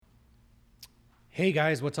Hey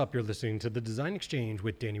guys, what's up? You're listening to The Design Exchange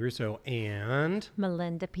with Danny Russo and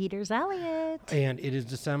Melinda Peters-Elliott. it is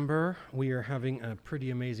December. We are having a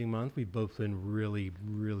pretty amazing month. We've both been really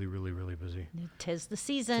busy. 'Tis the To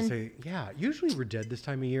season. say, yeah, usually we're dead this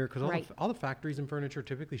time of year because Right. all the factories and furniture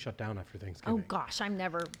typically shut down after Oh Thanksgiving. gosh, I'm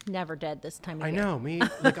never dead this time of I year. know, me.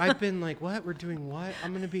 Like I've been like, what? We're doing what?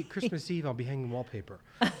 I'm gonna be Christmas Eve. I'll be hanging wallpaper.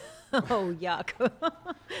 Oh yuck.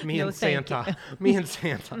 Me No, and thank Santa. Me and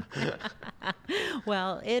Santa.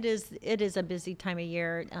 Well, it is a busy time of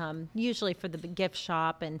year, usually for the gift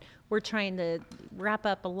shop, and we're trying to wrap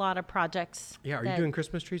up a lot of projects. Yeah, are you doing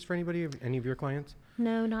Christmas trees for anybody? Any of your clients?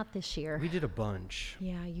 No, not this year. We did a bunch.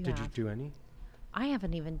 Yeah, you Did you have. do any? I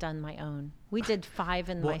haven't even done my own. We did 5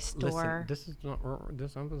 in my store. Listen, this is not.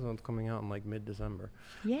 This episode's coming out in like mid-December.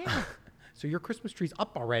 Yeah. So your Christmas tree's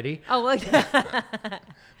up already. Oh, look.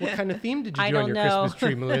 What kind of theme did you I do on don't your know. Christmas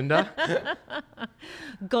tree, Melinda?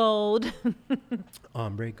 Gold.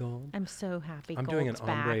 Ombre gold. I'm so happy. I'm doing an Gold's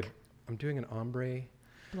ombre. back. I'm doing an ombre.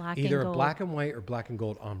 Black Either and a gold. black and white or black and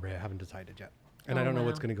gold ombre. I haven't decided yet. And I Oh, don't know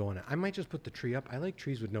what's wow. going to go on it. I might just put the tree up. I like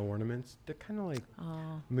trees with no ornaments. They're kind of like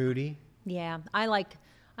Oh. moody. Yeah, I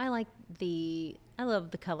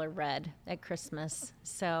love the color red at Christmas.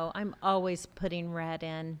 So I'm always putting red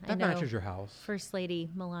in. I That know matches your house. First Lady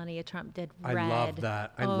Melania Trump did I red. love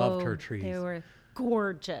that. I loved her Oh, trees. They were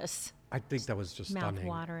gorgeous. I think that was just stunning.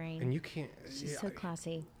 Mouth-watering. And you can't. She's so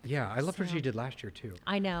classy. Yeah, I loved what So- she did last year too.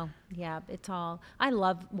 I know. Yeah, it's all. I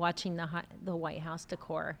love watching the White House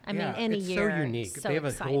decor. I mean, Yeah, any it's year. so unique. it's so They have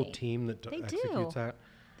a whole exciting. team that They executes do. that.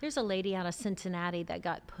 There's a lady out of Cincinnati that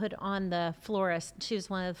got put on the florist. She was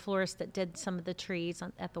one of the florists that did some of the trees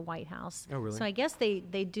at the White House. Oh, really? So I guess they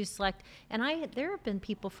do select. And there have been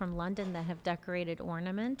people from London that have decorated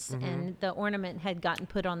ornaments, and the ornament had gotten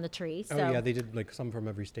put on the tree. So Oh yeah, they did like some from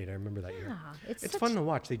every state. I remember that year. yeah, It's such- fun to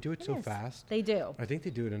watch. They do it it so is. fast. They do. I think they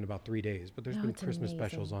do it in about 3 days, but there's No, been it's Christmas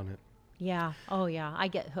specials on amazing. it. Yeah. Oh yeah. I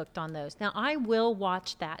get hooked on those. Now I will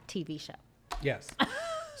watch that TV show. Yes.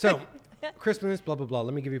 So, Christmas, blah blah blah.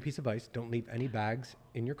 Let me give you a piece of advice. Don't leave any bags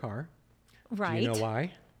in your car. Right. Do you know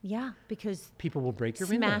why? Yeah, because People will break your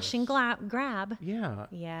smash and windows. grab. Yeah.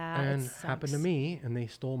 Yeah, it And happened to sucks. me, and they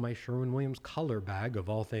stole my Sherwin-Williams color bag of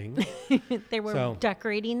all things. They were So-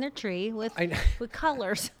 decorating their tree with I- with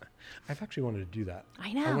colors. I've actually wanted to do that.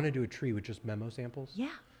 I know. I want to do a tree with just memo samples. Yeah.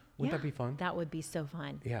 Wouldn't that yeah. be fun? That would be so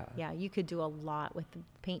fun. Yeah. Yeah, you could do a lot with the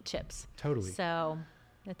paint chips. Totally. So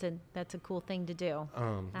that's a cool thing to do.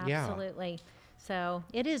 Yeah. Absolutely. So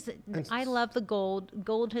it is. I love the gold.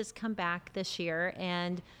 Gold has come back this year,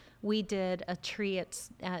 and we did a tree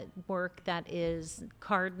at work that is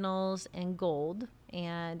cardinals and gold,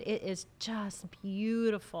 and it is just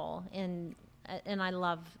beautiful. And I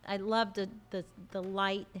love the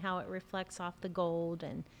light, how it reflects off the gold.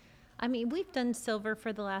 And I mean, we've done silver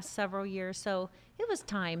for the last several years, so it was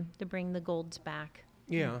time to bring the golds back.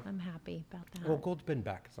 Yeah. I'm happy about that. Well, gold's been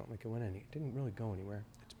back. It's not like it didn't really go anywhere.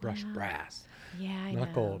 It's brushed brass. Yeah, I Not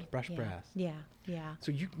know. gold, brushed Yeah. brass. Yeah, yeah.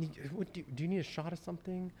 So you need, do you need a shot of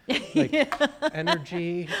something? Like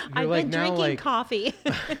energy? You're I've like been now drinking like coffee.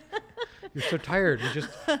 you're so tired.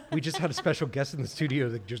 We just had a special guest in the studio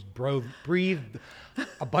that just breathed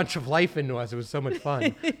a bunch of life into us. It was so much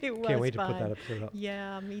fun. It was Can't wait to put fun. that episode up.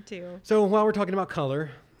 Yeah, me too. So while we're talking about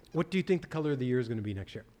color, what do you think the color of the year is going to be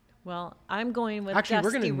next year? Well, I'm going with Actually,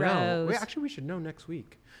 we're Dusty going to know. Rose. Wait, actually, we should know next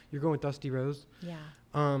week. You're going with Dusty Rose. Yeah.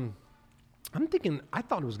 I'm thinking. I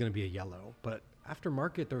thought it was going to be a yellow, but after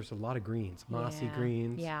market there was a lot of greens, mossy Yeah,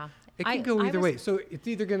 greens. yeah. It can I- go I either was- way. So it's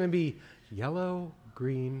either going to be yellow,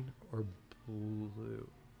 green, or blue.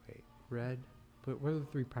 Wait, red. But what are the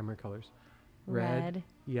three primary colors? Red,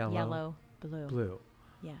 yellow, blue. blue.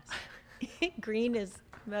 Yes. Green is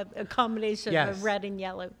a combination Yes. of red and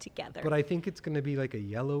yellow together. But I think it's going to be like a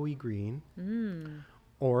yellowy green, Mm.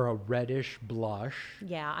 or a reddish blush.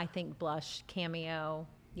 Yeah, I think blush, cameo.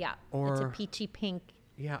 Yeah, it's a Or- peachy pink.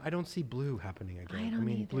 Yeah, I don't see blue happening again. I don't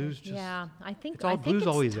mean, either. blue's just. Yeah, I think It's all I think blue's it's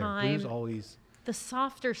always time. there. Blue's always. The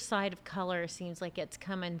softer side of color seems like it's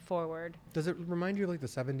coming forward. Does it remind you of like the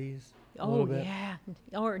 70s? A Oh little bit? yeah,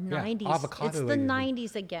 or 90s. avocado It's the even.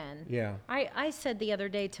 90s again. Yeah. I said the other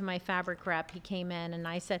day to my fabric rep, he came in and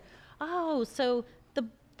I said, "Oh, so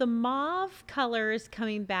the mauve color is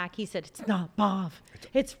coming back." He said, "It's not mauve.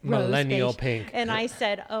 It's rose millennial beige." pink. And I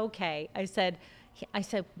said, "Okay." I said,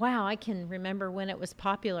 "Wow, I can remember when it was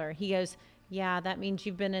popular." He goes, "Yeah, that means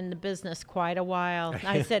you've been in the business quite a while."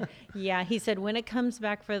 I said, "Yeah." He said, "When it comes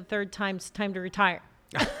back for the third time, it's time to retire."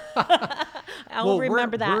 I'll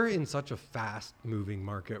remember that. We're in such a fast-moving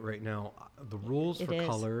market right now. The rules It for is.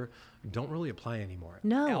 color don't really apply anymore.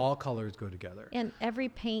 No. All colors go together. And every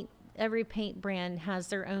paint every paint brand has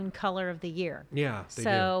their own color of the year. Yeah, they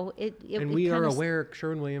so do. it And we are aware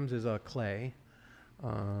Sherwin-Williams is a clay.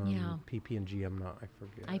 Yeah. PP&G, I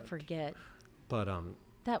forget. I forget. But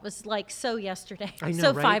That was like so yesterday. I know,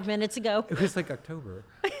 so right? 5 minutes ago. it was like October.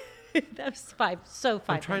 That was 5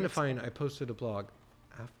 I'm trying to minutes find, I posted a blog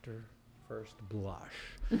after first blush.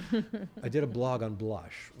 I did a blog on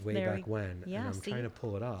blush way There back when, yeah, and I'm see? trying to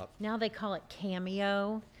pull it up. Now they call it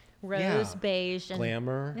cameo, rose, Yeah. beige, and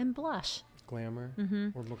Glamour. and blush. Glamour. We're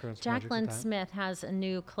working on some projects Jacqueline with that. Smith has a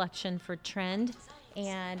new collection for Trend,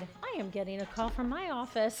 and I am getting a call from my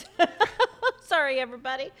office. Sorry,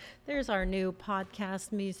 everybody. There's our new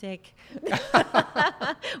podcast music.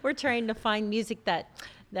 We're trying to find music that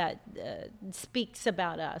speaks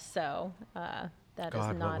about us. So that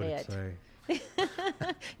God, is not what would it. say?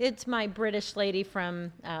 It's my British lady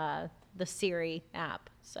from the Siri app.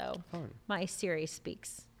 So Fun. my Siri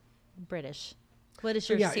speaks British. What is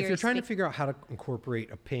So your yeah, Siri if you're trying to speak? figure out how to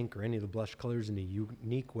incorporate a pink or any of the blush colors in a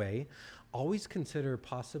unique way, always consider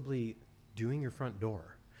possibly doing your front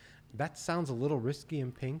door. That sounds a little risky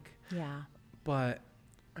in pink, Yeah. but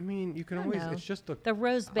I mean, you can I always, know. it's just The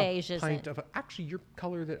rose beige a pint isn't. of, actually your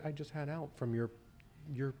color that I just had out from your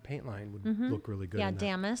paint line would look really good. Yeah, in that.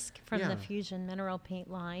 damask from Yeah. the Fusion Mineral Paint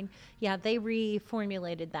line. Yeah, they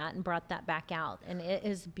reformulated that and brought that back out, and it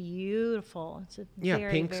is beautiful. It's a Yeah,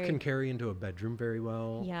 very, pinks very, can carry into a bedroom very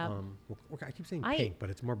well. Yeah. I keep saying I- pink, but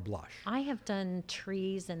it's more blush. I have done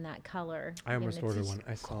trees in that color. I almost and it's ordered just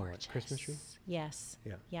one. I saw it. Christmas tree? gorgeous. Yes.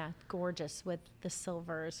 Yeah. Yeah, gorgeous with the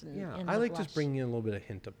silvers and, Yeah, and I the like blush. just bringing in a little bit of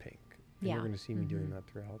hint of pink. And Yeah. you're going to see me doing that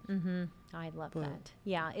throughout. I love But- that.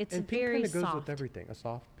 Yeah, it's And pink very kind of goes soft. with everything. A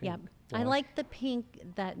soft pink. Yeah, I blush, like the pink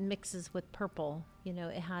that mixes with purple. You know,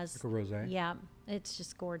 it has like a rosé. Yeah, it's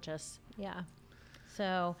just gorgeous. Yeah.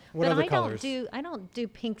 So, What but other I colors? I don't do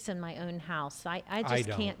pinks in my own house. I I just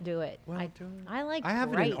don't. can't do it. Well, I like I have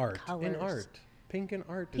it bright in art. colors. In art, pink and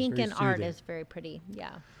art. Pink is very and art soothing. is very pretty.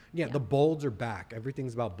 Yeah. Yeah, the bolds are back.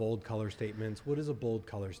 Everything's about bold color statements. What is a bold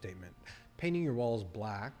color statement? Painting your walls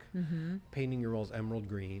black. Painting your walls emerald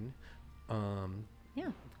green. Yeah.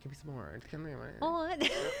 Give me some more. Give me more. Oh,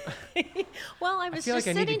 well, I was feel just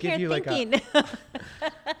like I need to sitting give here you like a- thinking.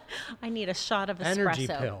 I need a shot of espresso. Energy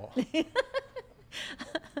pill.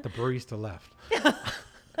 The barista left.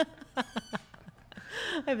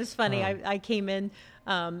 It was funny. I came in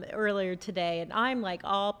earlier today, and I'm like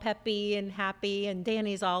all peppy and happy, and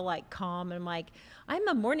Danny's all like calm. And I'm like, I'm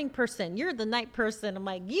a morning person. You're the night person. I'm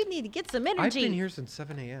like, you need to get some I've energy. been here since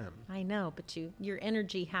 7 a.m. I know, but your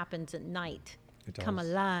energy happens at night. It Come does.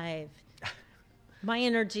 alive. My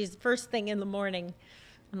energy is first thing in the morning.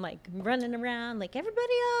 I'm like running around, like,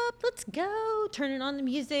 everybody up, let's go. Turning on the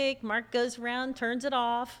music. Mark goes around, turns it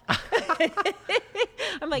off.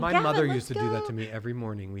 I'm like, My Gavin, mother let's used to do that go." to me every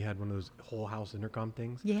morning. We had one of those whole house intercom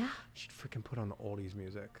things. Yeah. She'd freaking put on the oldies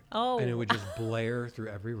music. Oh. And it would just blare through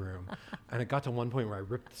every room. And it got to one point where I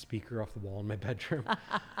ripped the speaker off the wall in my bedroom.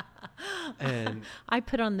 And I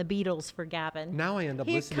put on the Beatles for Gavin. now I end up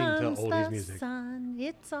Here listening to comes oldies the music. sun,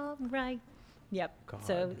 it's all right. Yep.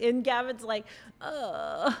 So, God. and Gavin's like,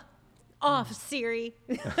 off Siri.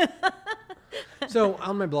 So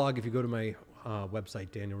on my blog, if you go to my website,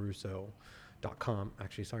 danielrusso.com,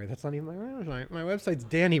 actually, sorry, that's not even my website. My website's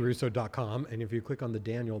dannyrusso.com. And if you click on the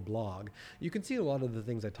Daniel blog, you can see a lot of the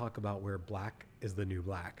things I talk about where black is the new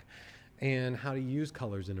black and how to use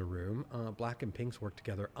colors in a room. Black and pinks work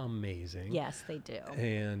together amazing. Yes, they do.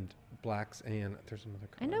 And blacks and there's another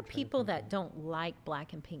color. I know I'm trying to people think that of. don't like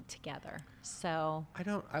black and pink together. So,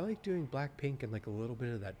 I like doing black, pink, and like a little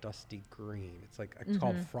bit of that dusty green. It's like, it's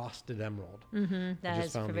called frosted emerald. that just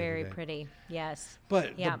is found the other very day. pretty. Yes.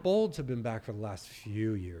 But Yeah. the bolds have been back for the last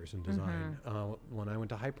few years in design. When I went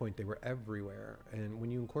to High Point, they were everywhere. And when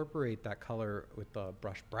you incorporate that color with the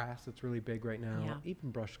brushed brass, that's really big right now, Yeah. even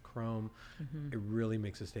brushed chrome, it really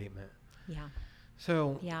makes a statement. Yeah.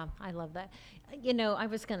 So Yeah, I love that. You know,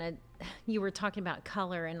 you were talking about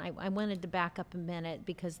color, and I wanted to back up a minute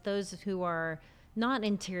because those who are not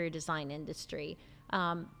interior design industry,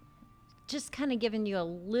 just kind of giving you a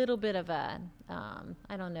little bit of a,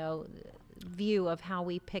 I don't know, view of how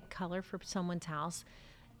we pick color for someone's house.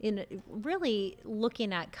 In really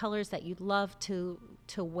looking at colors that you'd love to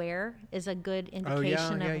wear is a good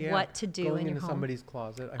indication of what to do Going in your into home. somebody's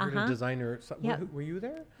closet. I heard a designer. Yeah. Were you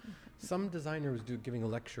there? Some designer was giving a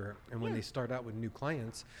lecture, and when they start out with new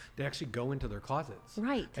clients, they actually go into their closets,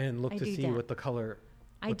 Right. and look I to do see that. what the color.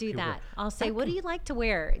 I what do people- that. I'll say, what do you like to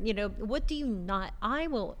wear? You know, what do you not? I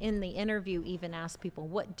will, in the interview, even ask people,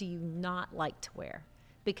 what do you not like to wear?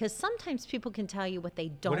 Because sometimes people can tell you what they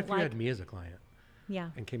don't What if like. you had me as a client? Yeah.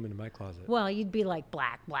 and came into my closet. Well, you'd be like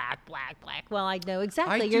black, black, black, black. Well, I know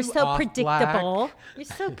exactly. I You're do so off predictable. black. You're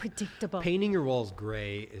so predictable. Painting your walls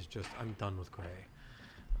gray is just, I'm done with gray.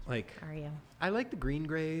 Like, Are you? I like the green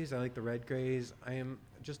grays. I like the red grays. I am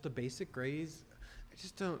just the basic grays. I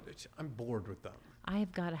just don't, I'm bored with them.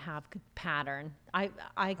 I've got to have pattern. I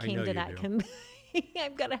came know to you that. do.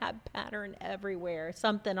 I've got to have pattern everywhere.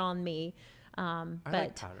 Something on me. I But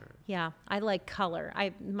like pattern. yeah, I like color.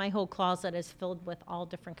 My whole closet is filled with all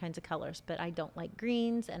different kinds of colors, but I don't like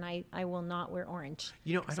greens, and I will not wear orange.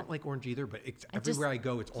 You know, I don't like orange either, but it's, just- everywhere I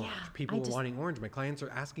go, it's orange. yeah, People I are just- wanting orange. My clients are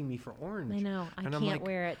asking me for orange. I know. I And can't I'm like,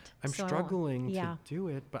 wear it. I'm so I won't. struggling Yeah. to do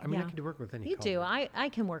it, but I mean, I Yeah. can work with any You color. do. I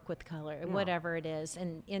can work with color, whatever it is,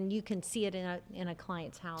 and you can see it in a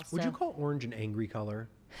client's house. Would so you call orange an angry color?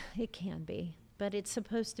 it can be, but it's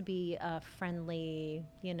supposed to be a friendly,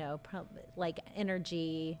 like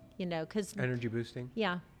energy, because Energy boosting?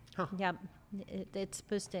 yeah, Huh. yeah. It's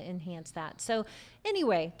supposed to enhance that. So,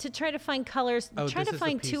 anyway, to try to find colors, Oh, try this to is the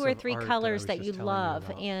find piece 2 or of 3 art that I colors was that just you telling you love,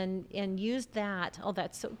 about. and use that. Oh,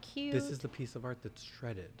 that's so cute. This is the piece of art that's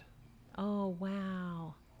shredded. Oh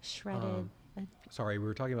wow, shredded. Sorry, we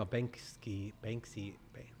were talking about Banksy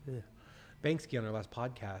on our last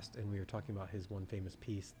podcast, and we were talking about his one famous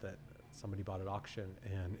piece that somebody bought at auction,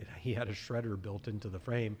 and he had a shredder built into the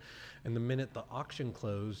frame, and the minute the auction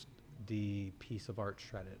closed, the piece of art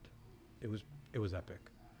shredded. It was epic.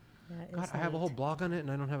 That God, is I have a neat. whole blog on it,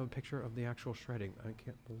 and I don't have a picture of the actual shredding. I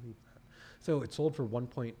can't believe that. So it sold for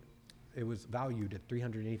it was valued at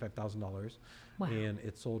 $385,000, Wow. and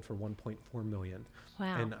it sold for 1.4 million.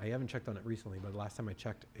 Wow. And I haven't checked on it recently, but the last time I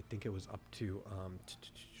checked, I think it was up to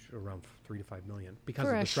around 3 to 5 million because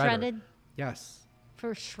For of the a shredder. shredded Yes.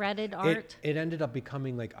 for shredded art. It ended up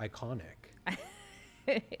becoming like iconic.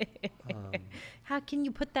 How can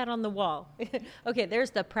you put that on the wall? Okay,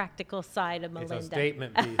 there's the practical side of Melinda. It's a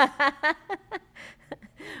statement piece.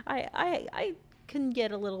 I can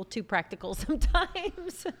get a little too practical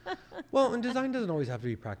sometimes. Well, and design doesn't always have to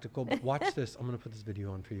be practical, but watch this. I'm going to put this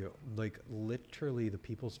video on for you. Like, literally, the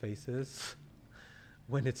people's faces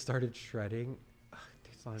when it started shredding.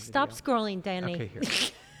 It's not a Stop video. scrolling, Danny. Okay, here.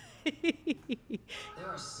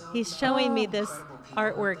 He's showing me this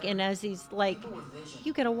artwork, and as he's like,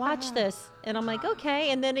 "You gotta watch this," and I'm like,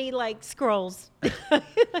 "Okay," and then he like scrolls. I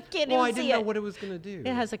can't Well, I even didn't see know it. what it was going to do.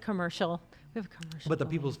 It has a commercial. We have a commercial. But the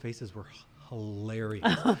going. people's faces were hilarious.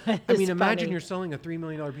 that I mean, is imagine funny. you're selling a $3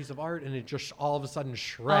 million piece of art and it just all of a sudden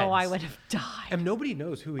shreds. Oh, I would have died. And nobody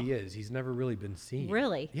knows who he is. He's never really been seen.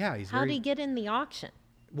 Really? Yeah, he's How very... did he get in the auction?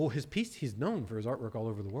 Well, his piece, he's known for his artwork all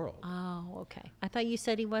over the world. Oh, okay. I thought you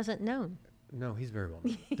said he wasn't known. No, he's very well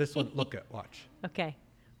known. This one, look at, watch. Okay,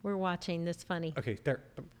 we're watching this funny. Okay, there.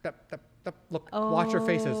 Look, watch their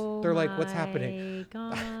faces. They're like, what's Oh happening? my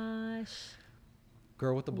gosh.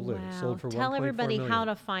 Girl with the balloon Wow. sold for Tell 1.4 everybody million. how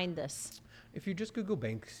to find this. If you just Google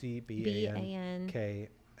Banksy, BANKSY.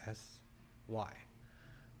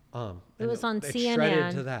 It was on it's CNN.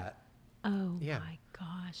 shredded to that. Oh Yeah. my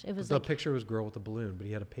gosh. It was The like, picture was girl with a balloon, but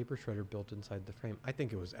he had a paper shredder built inside the frame. I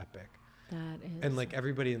think it was epic. that is. And like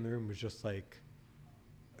everybody in the room was just like,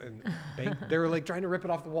 and they were like trying to rip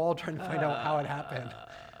it off the wall, trying to find out how it happened.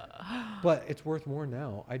 But it's worth more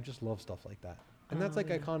now. I just love stuff like that. And that's like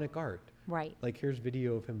iconic art. right. Like here's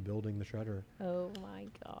video of him building the shredder. Oh my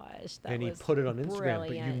gosh. That And he was put it on Instagram, but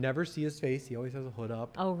you brilliant. never see his face. He always has a hood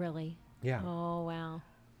up. Oh, really? Yeah. Oh, wow.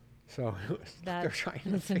 So they're That's trying to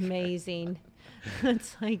that's figure- amazing.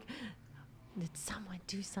 It's like, did someone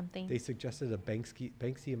do something? They suggested a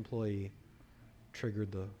Banksy employee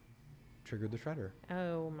triggered the shredder.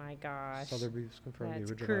 Oh my gosh. Sotheby's confirmed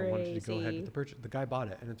That's the original wanted to go ahead crazy. with the purchase. The guy bought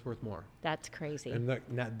it, and it's worth more. That's crazy. And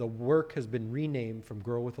the work has been renamed from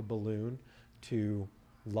 "Girl with a Balloon" to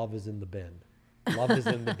 "Love is in the Bin." Love is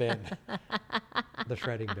in the bin. The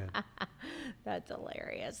shredding bin. That's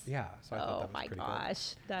hilarious. Yeah. So I thought Oh that was my pretty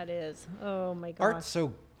gosh. That is. Oh my cool. gosh. Art's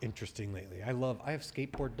so interesting lately. I have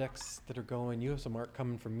skateboard decks that are going. You have some art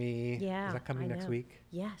coming from me. Yeah. Is that coming I next know. week?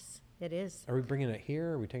 Yes, it is. Are we bringing it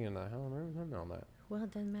here? Are we taking it to the hell? I don't know that. Well,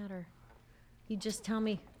 it doesn't matter. You just tell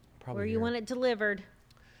me Probably where you here. want it delivered.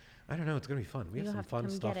 I don't know. It's gonna be fun. We have You'll some have to fun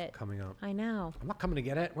come stuff get it. coming up. I know. I'm not coming to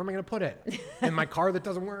get it. Where am I gonna put it? In my car that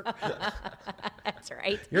doesn't work? That's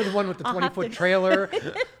right. You're the one with the I'll have 20-foot to- trailer.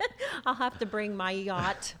 I'll have to bring my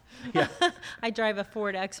yacht. Yeah. I drive a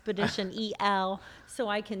Ford Expedition EL, so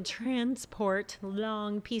I can transport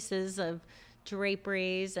long pieces of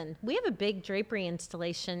draperies. And we have a big drapery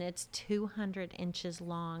installation. It's 200 inches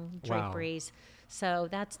long Wow. draperies. So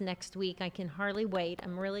that's next week. I can hardly wait.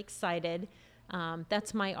 I'm really excited.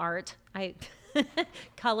 That's my art.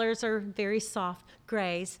 Colors are very soft,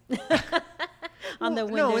 grays. on the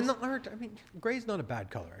No, in windows. the art, I mean, gray's not a bad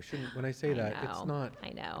color. I shouldn't. When I say that, it's know. not. I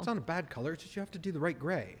know. It's not a bad color. It's just you have to do the right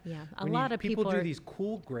gray. Yeah, a When lot of people people do are- these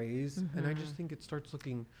cool grays, and I just think it starts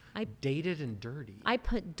looking I- dated and dirty. I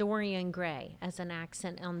put Dorian Gray as an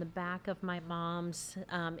accent on the back of my mom's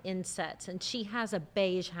insets, and she has a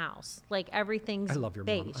beige house. Like everything's I love your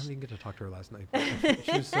beige. mom. I didn't get to talk to her last night. But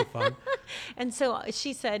she was so fun. And so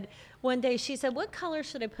she said one day, she said, "What color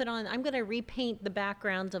should I put on? I'm going to repaint the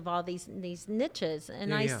backgrounds of all these niches." And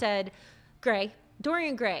Yeah, I yeah. said, "Gray,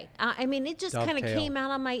 Dorian Gray." I mean, it just kind of Dovetail. came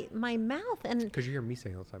out of my mouth. And Because you hear me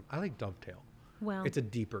saying all the time, I like dovetail. well, It's a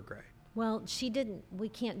deeper gray. well, she didn't. We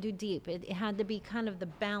can't do deep. It had to be kind of the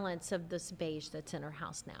balance of this beige that's in her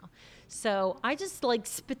house now. So I just like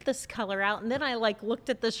spit this color out, and then I like looked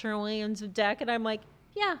at the Sherwin-Williams deck, and I'm like,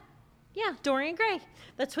 yeah, Dorian Gray.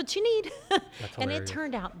 That's what you need. And it hilarious.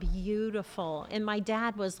 turned out beautiful. And my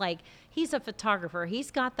dad was like, he's a photographer.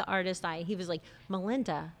 He's got the artist eye. He was like,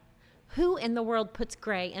 Melinda, who in the world puts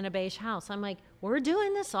gray in a beige house? I'm like, we're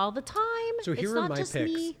doing this all the time. So it's here not are my just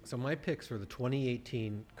picks. me. So my picks for the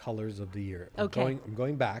 2018 colors of the year. Okay. I'm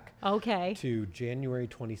going back Okay. to January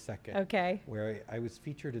 22nd. Okay. Where I was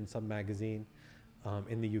featured in some magazine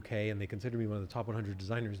in the UK, and they considered me one of the top 100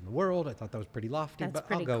 designers in the world. I thought that was pretty lofty, That's but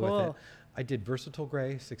pretty I'll go with it. cool. I did Versatile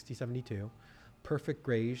Gray 6072, Perfect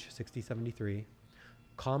Grayish 6073,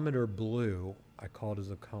 Commodore Blue I called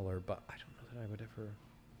as a color, but I don't know that I would ever.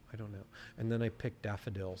 I don't know. And then I picked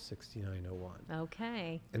Daffodil 6901.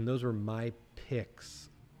 Okay. And those were my picks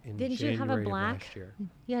in Didn't January you have a of black? last year.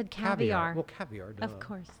 You had caviar. Well, caviar. Duh. Of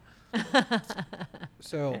course.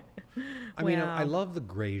 So, I mean, I Wow. love the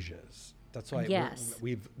grays. That's why Yes.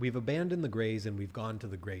 we've abandoned the grays and we've gone to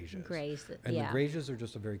the grays. Grays, And yeah. the grays are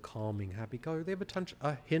just a very calming, happy color. They have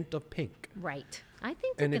a hint of pink, Right. I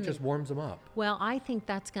think they're and it gonna, just warms them up. well, I think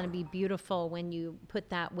that's going to be beautiful when you put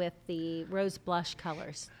that with the rose blush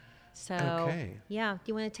colors. So, Okay. yeah. Do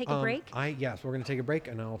you want to take a break? Yes, we're going to take a break,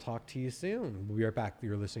 and I'll talk to you soon. We'll be right back.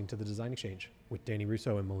 You're listening to the Design Exchange with Danny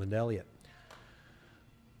Russo and Melinda Elliott.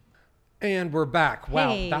 And we're back. Wow,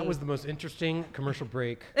 Hey. that was the most interesting commercial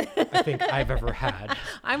break I think I've ever had.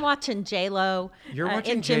 I'm watching J-Lo You're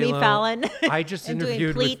watching and Jimmy J-Lo. Fallon. I just and doing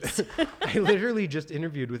interviewed pleats. with. I literally just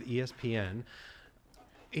interviewed with ESPN.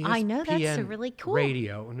 I know, that's ESPN really cool.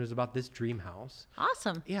 Radio, and it was about this dream house.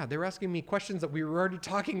 Awesome. Yeah, they were asking me questions that we were already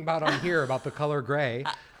talking about on here about the color gray.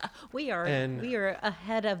 We are And-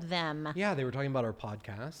 ahead of them. Yeah, they were talking about our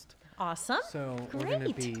podcast. Awesome. So we're going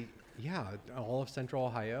to Great. be, all of Central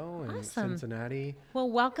Ohio and Awesome. Cincinnati. Well,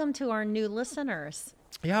 welcome to our new listeners.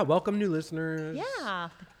 Yeah, welcome new listeners. Yeah,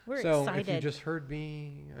 we're So excited. if you just heard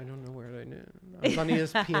me, I don't know where I knew. I was on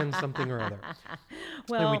ESPN something or other.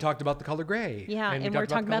 well, And we talked about the color gray. yeah, we and we're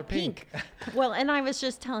talking color about pink. Well, and I was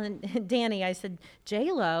just telling Danny, I said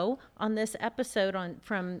J-Lo on this episode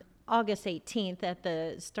from August 18th at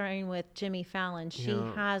the starting with Jimmy Fallon, she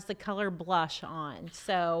Yeah. has the color blush on.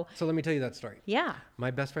 So So let me tell you that story. yeah,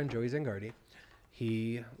 My best friend Joey Zangardi,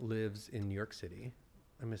 he lives in New York City.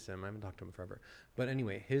 I miss him. I haven't talked to him forever. But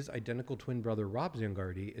anyway, his identical twin brother Rob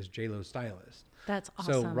Zangardi is J-Lo's stylist. that's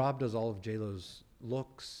awesome. So Rob does all of J-Lo's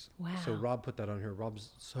looks. So Wow. Rob put that on here.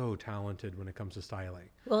 Rob's so talented when it comes to styling.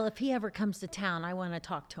 Well, if he ever comes to town, I want to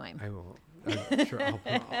talk to him. I will. I'm sure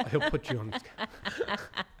he'll put you on.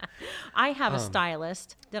 I have a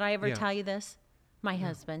stylist. Did I ever yeah. tell you this? My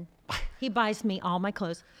husband. He buys me all my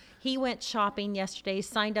clothes. He went shopping yesterday,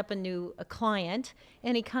 signed up a client,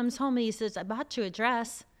 and he comes home and he says, "I bought you a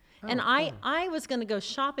dress." And I was going to go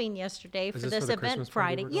shopping yesterday for this this for the event Christmas party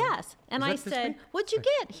Friday. we're going? Yes. And Is I that this said, week? "What'd you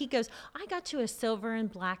get?" He goes, "I got you a silver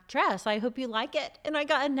and black dress. I hope you like it." And I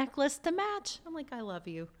got a necklace to match. I'm like, "I love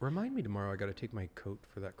you." Remind me tomorrow. I got to take my coat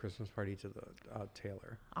for that Christmas party to the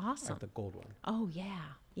tailor. Awesome. At the gold one. Oh yeah.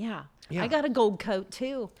 Yeah. Yeah. I got a gold coat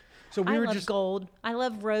too. So we I were love just gold. I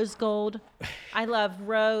love rose gold. I love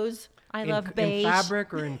rose. I love beige. in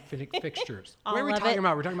fabric or in fixtures. All What are we of talking it.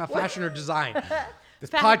 about? We're talking about fashion or design. This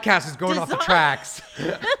Fa- podcast is going off the design. tracks.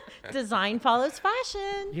 Design follows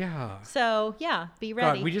fashion. Yeah. So yeah, be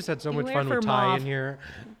ready. God, we just had so much Beware fun for with Ty mauve. in here.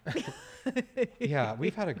 Yeah,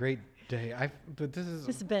 we've had a great day. But this is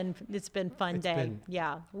It's been fun It's day. been-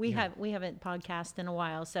 Yeah, we haven't podcast in a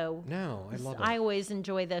while, so no, I love it. I always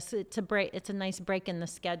enjoy this. It's a nice break in the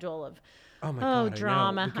schedule of Oh my God, I know.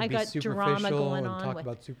 drama. We could I be got drama superficial going and on talk with-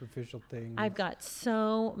 about superficial things. I've got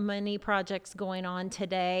so many projects going on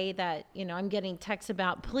today that, I'm getting texts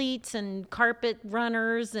about pleats and carpet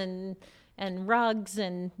runners and rugs.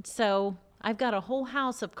 And so I've got a whole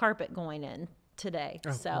house of carpet going in today.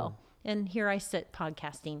 Oh, so, cool. and here I sit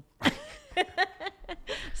podcasting.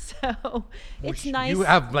 So it's nice. You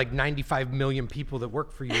have like 95 million people that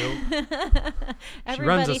work for you. She runs a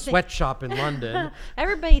Everybody sweatshop in London.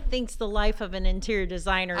 Everybody thinks the life of an interior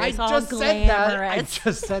designer is all glamorous. I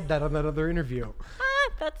just said that on that other interview.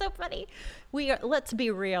 That's so funny. Let's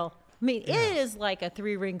be real. I mean, it is like a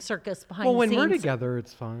 3-ring circus behind Well, the when scenes. we're together,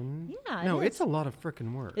 it's fun. Yeah, No, it it's is. a lot of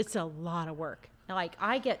freaking work. It's a lot of work. Like,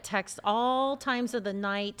 I get texts all times of the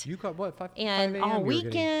night. You got what, 5 And 5 a.m. on you were getting-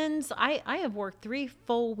 weekends, I have worked 3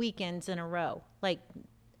 full weekends in a row. Like,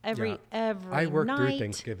 every I worked night. through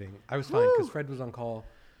Thanksgiving. I was fine because Woo. Fred was on call.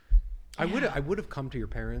 I would have come to your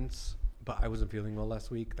parents, but I wasn't feeling well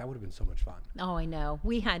last week. That would have been so much fun. Oh, I know.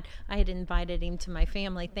 I had invited him to my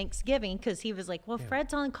family Thanksgiving because he was like, well,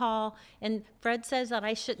 Fred's on call. And Fred says that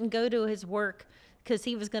I shouldn't go to his work because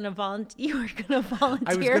he was going to volunteer. You were going to volunteer.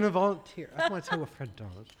 I was going to volunteer. I want to tell you what Fred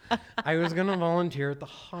does. I was going to volunteer at the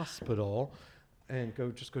hospital and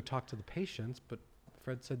go talk to the patients, but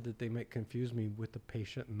Fred said that they might confuse me with the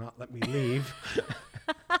patient and not let me leave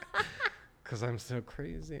because I'm so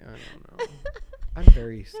crazy. I don't know. I'm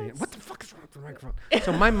very sane. What the fuck is wrong with the microphone?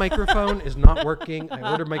 So my microphone is not working.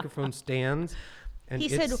 I ordered microphone stands. And He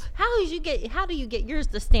said, how do you get yours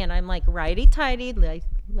to stand? I'm like, righty tighty,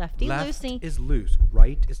 lefty left loosey. is loose,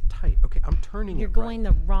 right is tight. Okay, I'm turning You're it going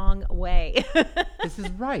right. the wrong way. This is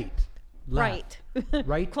right. Right. Left.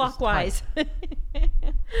 Right is Clockwise. tight. Okay,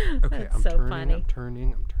 That's I'm so turning, funny.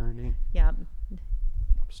 I'm turning. Yeah. I'm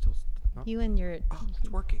still not. You and your, Oh, it's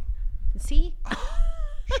working. see? Shut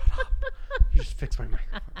up. You just fixed my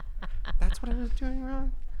microphone. That's what I was doing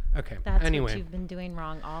wrong? Okay, That's anyway. what you've been doing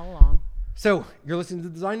wrong all along. So, you're listening to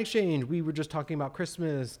the Design Exchange. We were just talking about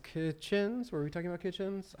Christmas kitchens. Were we talking about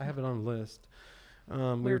kitchens? I have it on the list. We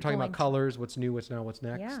were talking about colors, what's new, what's now, what's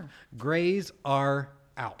next. Yeah. Grays are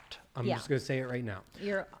out. I'm Yeah. just going to say it right now.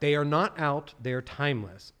 You're They are not out. They're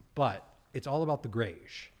timeless. But it's all about the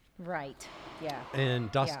grayish right. Yeah. and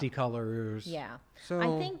dusty colors. Yeah. So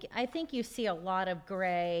I think you see a lot of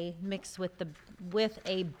gray mixed with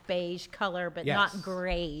a beige color, but Yes. not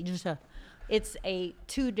greige. It's a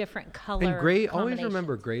 2 different color. And gray, always combinations.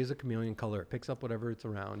 remember, gray is a chameleon color. It picks up whatever it's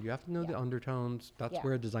around. You have to know the undertones. That's Yeah.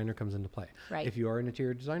 where a designer comes into play. Right. If you are an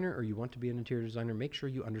interior designer or you want to be an interior designer, make sure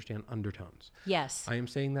you understand undertones. Yes. I am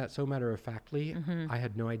saying that so matter-of-factly. Mm-hmm. I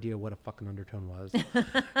had no idea what a fucking undertone was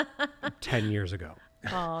 10 years ago.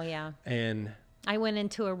 Oh yeah. And I went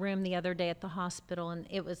into a room the other day at the hospital and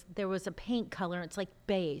there was a paint color. It's like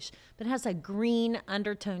beige, but it has a green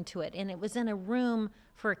undertone to it. And it was in a room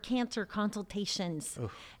for cancer consultations.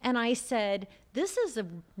 And I said, this is a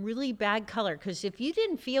really bad color because if you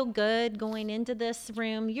didn't feel good going into this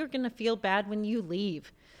room, you're going to feel bad when you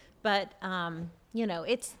leave. But,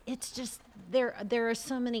 it's just there are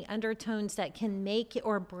so many undertones that can make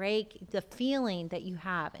or break the feeling that you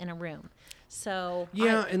have in a room. So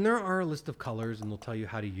yeah, and there are a list of colors and they'll tell you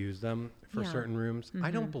how to use them for Yeah. certain rooms.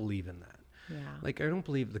 I don't believe in that. Yeah. Like, I don't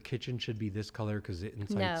believe the kitchen should be this color because it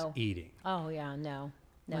incites No. eating. Oh yeah, no.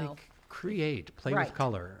 Like, create, play Right. with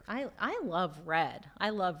color. I love red. I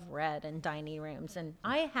love red in dining rooms. And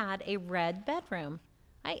I had a red bedroom.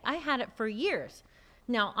 I had it for years.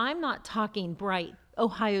 Now, I'm not talking bright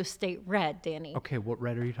Ohio State red, Danny. Okay, what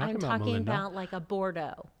red are you talking I'm about, talking Melinda? about like a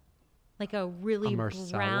Bordeaux. Like a really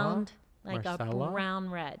Marsala? round, like Marsala? a brown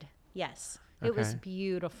red. Yes. It was Okay.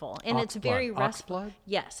 beautiful. And it's Oxblood. very restful. Oxblood?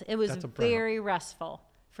 Yes, it was That's a brown. very restful.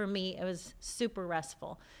 For me, it was super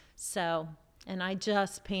restful. So, and I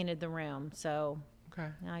just painted the room. So Okay.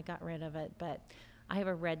 I got rid of it, but I have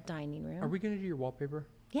a red dining room. Are we going to do your wallpaper?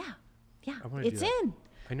 Yeah, yeah, I wanna do it's that. in.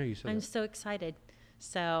 I know you said I'm that. so excited.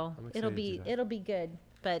 So I'm it'll excited to be do that. it'll be good.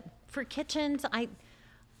 But for kitchens, I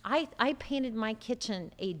painted my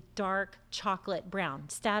kitchen a dark chocolate brown,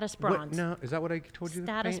 status bronze. No, is that what I told you? to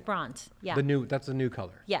Status paint? bronze. Yeah. That's the new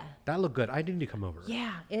color. Yeah. That looked good. I need to come over.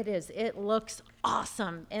 Yeah, it is. It looks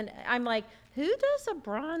awesome. And I'm like, who does a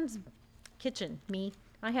bronze kitchen? Me.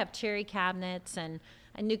 I have cherry cabinets and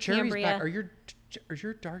a new Cherry's Cambria. back. Is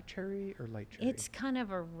your dark cherry or light cherry? It's kind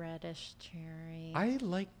of a reddish cherry. I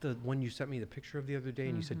like the one you sent me the picture of the other day,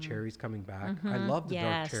 and you said cherry's coming back. I love the dark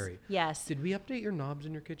Yes, cherry. yes. Did we update your knobs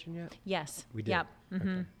in your kitchen yet? Yes. We did. Yep.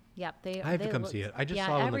 Okay. Yep. I have to come see it. I just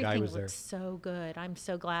saw when the guy was there. Everything looks so good. I'm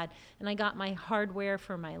so glad. And I got my hardware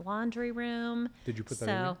for my laundry room. Did you put that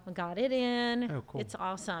in So I got it in. Oh, cool. It's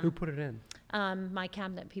awesome. Who put it in? My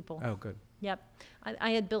cabinet people. Oh, good. Yep.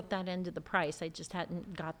 I had built that into the price. I just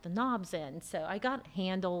hadn't got the knobs in. So I got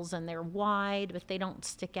handles and they're wide, but they don't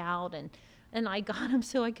stick out. And I got them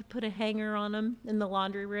so I could put a hanger on them in the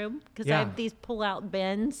laundry room because I Yeah. have these pull-out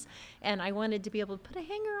bins. And I wanted to be able to put a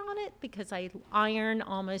hanger on it because I iron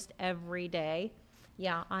almost every day.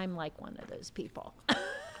 Yeah, I'm like one of those people.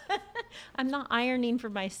 I'm not ironing for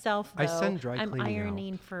myself, though. I send dry I'm cleaning out.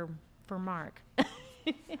 ironing for Mark.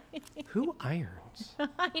 Who irons?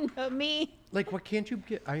 I know me. Like, what can't you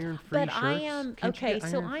get iron-free But shirts? I am Can't you okay. get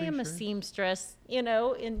So I iron-free am a shirts? seamstress,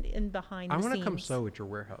 in behind I the want scenes. to come sew at your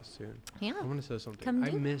warehouse soon. Yeah. I want to sew something. Come I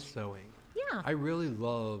do miss sewing. Yeah, I really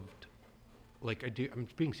loved, like I do. I'm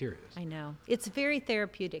being serious. I know. It's very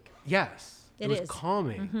therapeutic. Yes, It was is.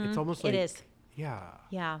 calming. It's almost like It is. Yeah.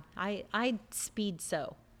 Yeah, I speed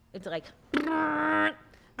sew. It's like when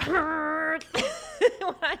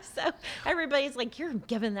I sew, everybody's like, "You're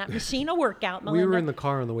giving that machine a workout, Melinda." We were in the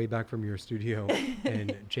car on the way back from your studio,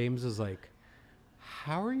 and James is like,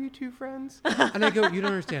 "How are you two friends?" And I go, "You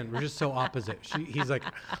don't understand. We're just so opposite." He's like,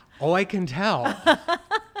 "Oh, I can tell."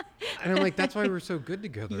 And I'm like, "That's why we're so good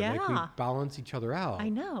together. Like we Yeah. balance each other out." I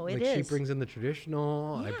know, it like she is. brings in the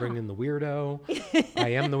traditional, I Yeah. bring in the weirdo. I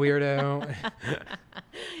am the weirdo.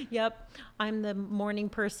 Yep, I'm the morning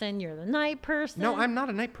person. You're the night person. No, I'm not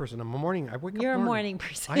a night person. I'm a morning. I wake up. You're a morning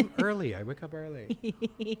person. I'm early. I wake up early.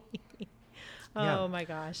 Yeah. Oh my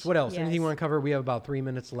gosh. So what else? Anything you Yes. want to cover? We have about 3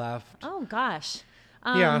 minutes left. Oh gosh.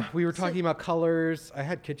 Yeah, we were so- talking about colors. I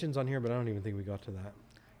had kitchens on here, but I don't even think we got to that.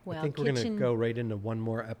 Well, I think we're going to kitchen- go right into one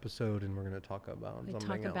more episode, and we're going to talk about We something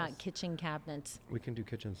talk about else. kitchen cabinets. We can do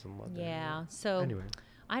kitchens some other day. Yeah. So Anyway,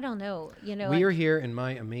 I don't know. we are here in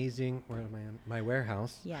my amazing, where am I? My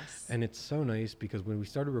warehouse. Yes. And it's so nice because when we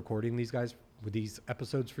started recording these guys with these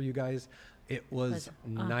episodes for you guys, it was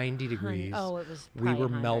 90 degrees. Oh, it was. We probably were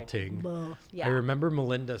 100. melting. Ugh. Yeah. I remember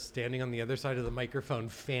Melinda standing on the other side of the microphone,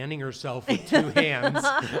 fanning herself with two hands.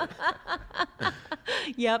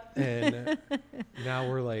 Yep. And now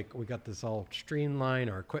we're like, we got this all streamlined.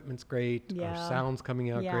 Our equipment's great. Our Yeah. sound's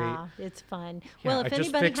coming out great. Yeah, it's fun. Yeah, Well, I if just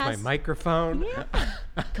anybody fixed has, my microphone.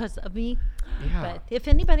 because of me. Yeah. But if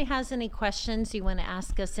anybody has any questions, you want to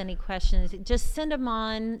ask us any questions, just send them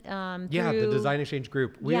on. Yeah, the through- Design Exchange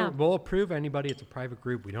group. Yeah. We'll approve anybody. It's a private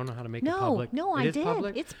group. We don't know how to make it No, public. no, It I is did.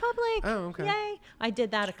 public? It's public. Oh, okay. Yay! I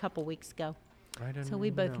did that a couple weeks ago, I don't so we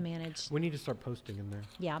both know. managed. We need to start posting in there.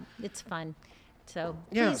 Yeah, it's fun. So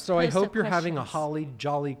Yeah, please so I post hope the you're having a questions. holly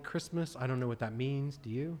jolly Christmas. I don't know what that means. Do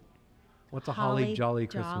you? What's a holly jolly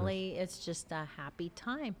Christmas? Jolly, it's just a happy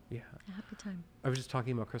time. Yeah. A happy time. I was just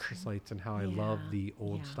talking about Christmas lights and how I love Yeah, the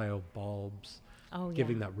old yeah. style bulbs, Oh,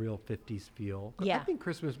 giving yeah. that real 50s feel. 'Cause I Yeah. think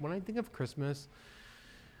Christmas, when I think of Christmas,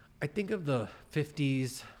 I think of the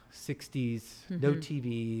 50s, 60s, no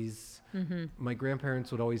TVs. My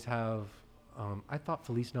grandparents would always have, I thought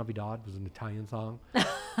Feliz Navidad was an Italian song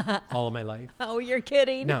all of my life. Oh, you're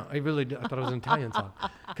kidding. No, I really did. I thought it was an Italian song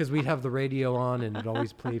because we'd have the radio on and it'd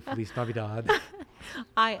always play Feliz Navidad.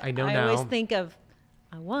 I know I always now. think of,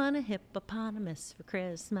 I want a hippopotamus for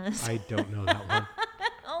Christmas. I don't know that one.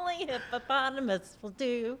 Only hippopotamus will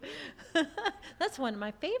do. That's one of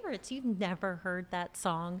my favorites. You've never heard that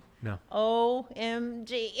song? No.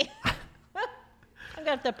 OMG. I'm going to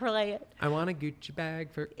have to play it. I want a Gucci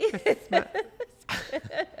bag for Christmas.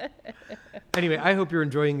 Anyway, I hope you're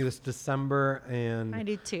enjoying this December. And I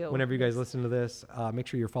do too. Whenever you guys listen to this, make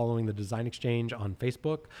sure you're following the Design Exchange on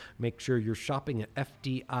Facebook. Make sure you're shopping at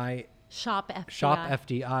FDI. Shop FDI.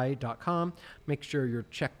 ShopFDI.com. Make sure you're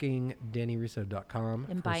checking DannyRusso.com.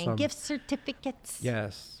 And for buying some- gift certificates.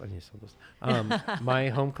 Yes, I need some of those. My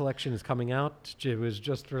home collection is coming out. It was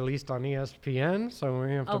just released on ESPN, so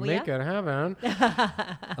we have to Oh, make yeah? it happen.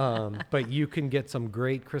 But you can get some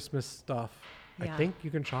great Christmas stuff. I Yeah. think you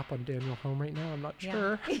can shop on Daniel Home right now. I'm not Yeah.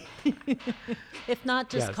 sure. If not,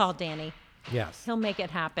 just Yes. call Danny. Yes. He'll make it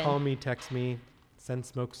happen. Call me, text me, send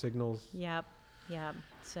smoke signals. Yep. Yep.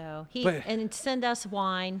 So But- and send us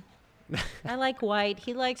wine. I like white.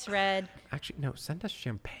 He likes red. Actually, no, send us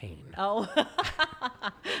champagne. Oh.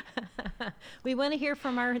 We want to hear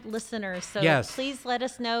from our listeners. So Yes. please let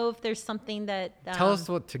us know if there's something that Tell us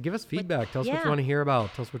what to give us feedback. Tell us what yeah. you want to hear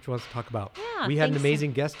about. Tell us what you want us to talk about. Yeah, we had an thanks.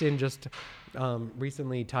 amazing guest in just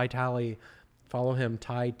recently, Ty Talley. Follow him,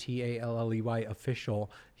 Ty Talley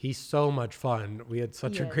official. He's so much fun. We had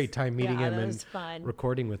such a Yes. great time meeting Yeah, him that and was fun.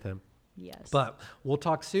 recording with him. Yes. But we'll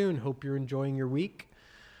talk soon. Hope you're enjoying your week.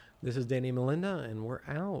 This is Danny and Melinda, and we're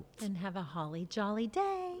out. And have a holly jolly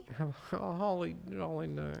day. Have a holly jolly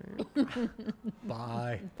day.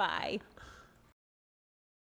 Bye. Bye.